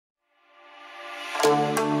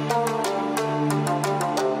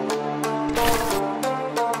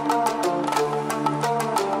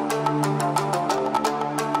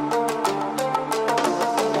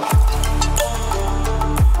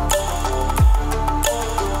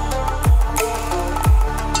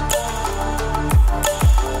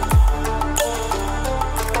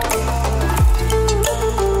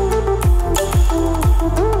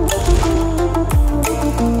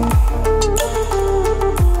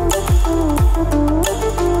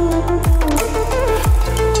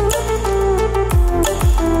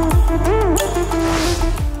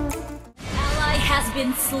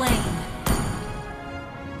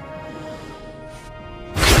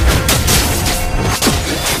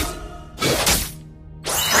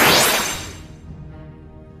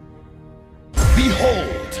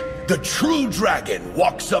The true dragon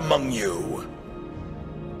walks among you.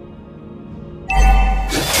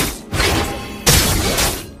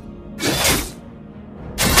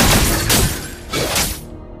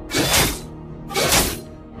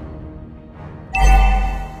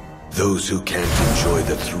 Those who can't enjoy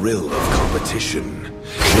the thrill of competition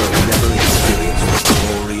will never experience the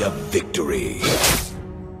glory of victory.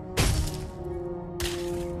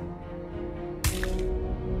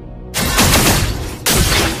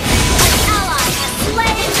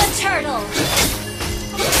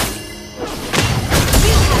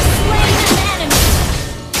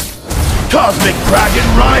 Cosmic Dragon,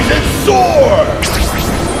 rise and soar!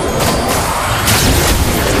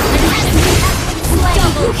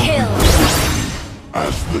 Double kill!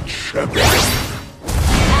 As the champion.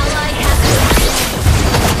 Ally has been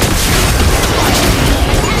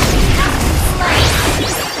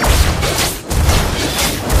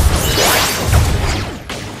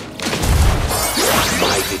slain.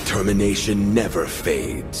 My determination never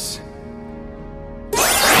fades.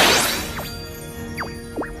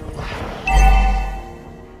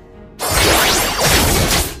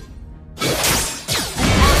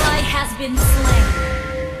 been slain.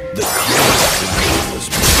 The creature was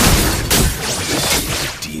born.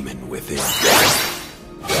 Demon within.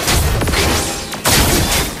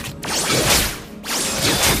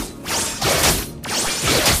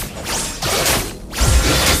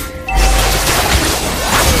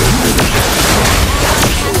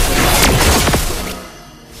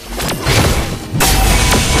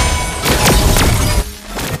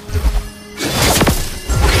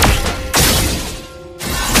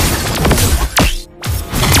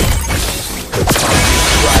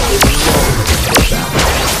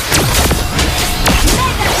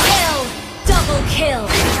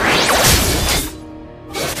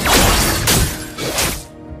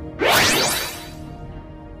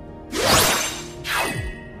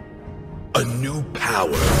 A new power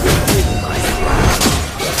within my grasp.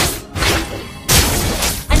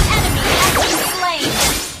 An enemy has been slain.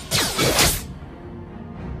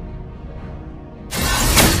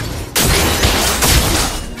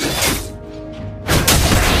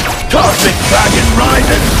 Cosmic Dragon, rise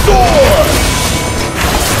and soar!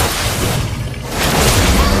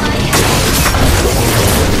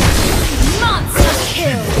 Monster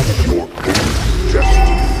kill! Your own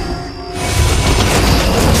destiny.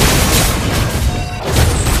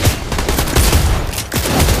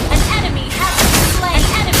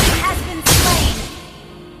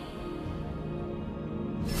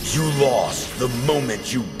 You lost the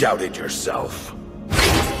moment you doubted yourself. An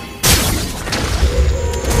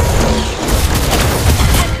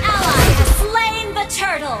ally has slain the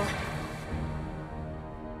turtle!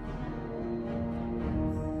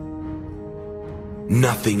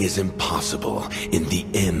 Nothing is impossible in the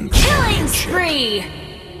M Killing Championship. spree!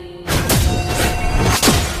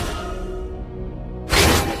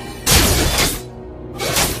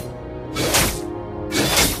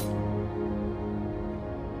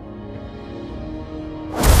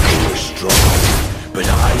 But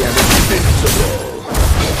I am invincible.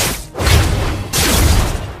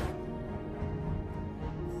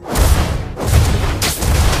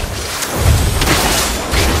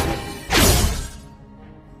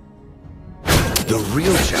 The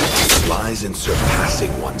real challenge lies in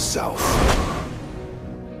surpassing oneself.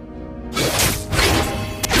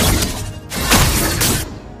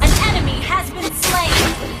 An enemy has been slain!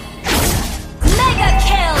 Mega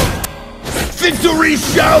kill! Victory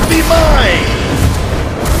shall be mine!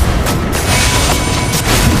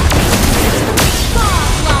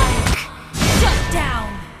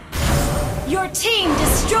 Your team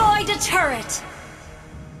destroyed a turret!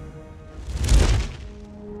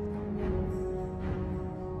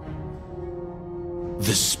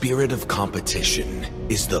 The spirit of competition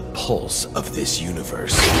is the pulse of this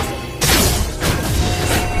universe.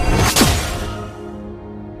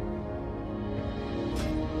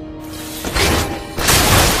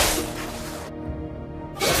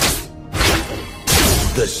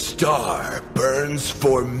 The star burns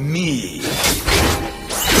for me!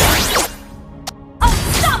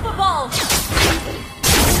 Unstoppable!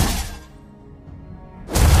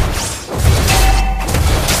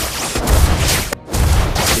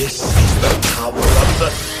 This is the power of the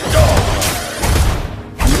star!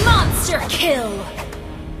 Monster kill!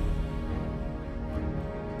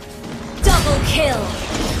 Double kill!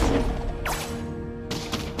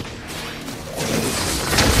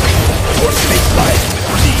 Forsake life with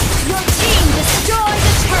me! Your team destroyed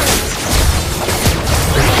a turret!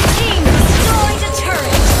 Your team destroyed a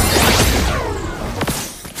turret!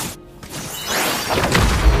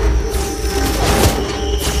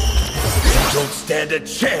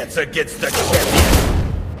 chance against the champion!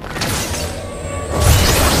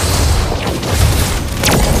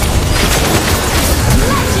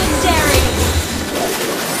 Legendary!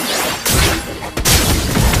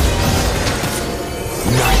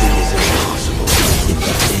 Nothing is impossible in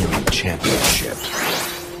the M Championship.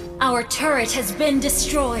 Our turret has been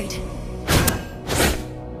destroyed.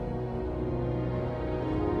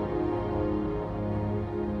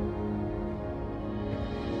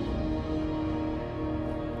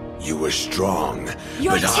 You were strong,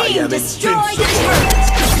 Your but I team am destroyed invincible. the turret!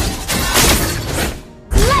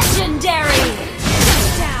 Legendary!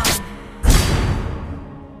 Down!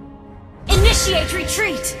 Initiate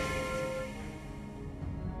retreat!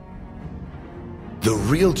 The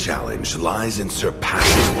real challenge lies in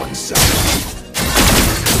surpassing oneself.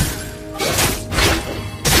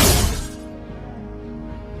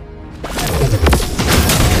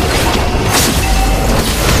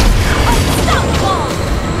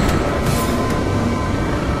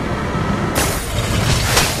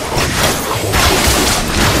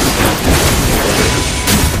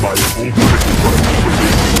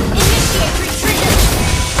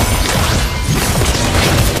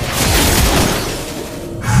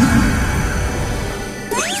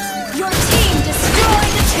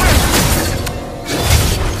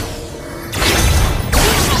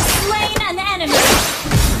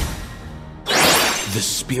 The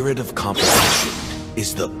spirit of competition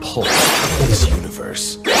is the pulse of this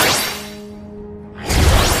universe.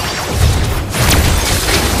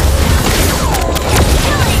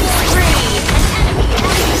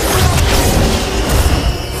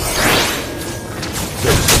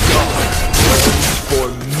 The stars burns for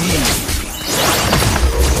me.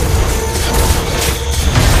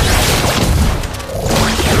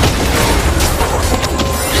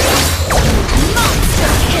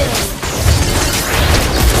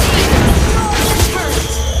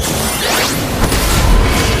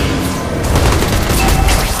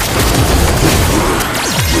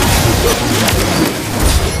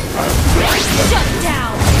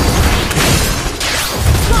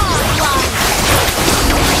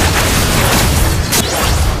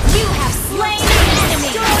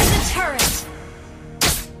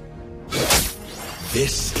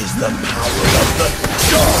 This is the power of the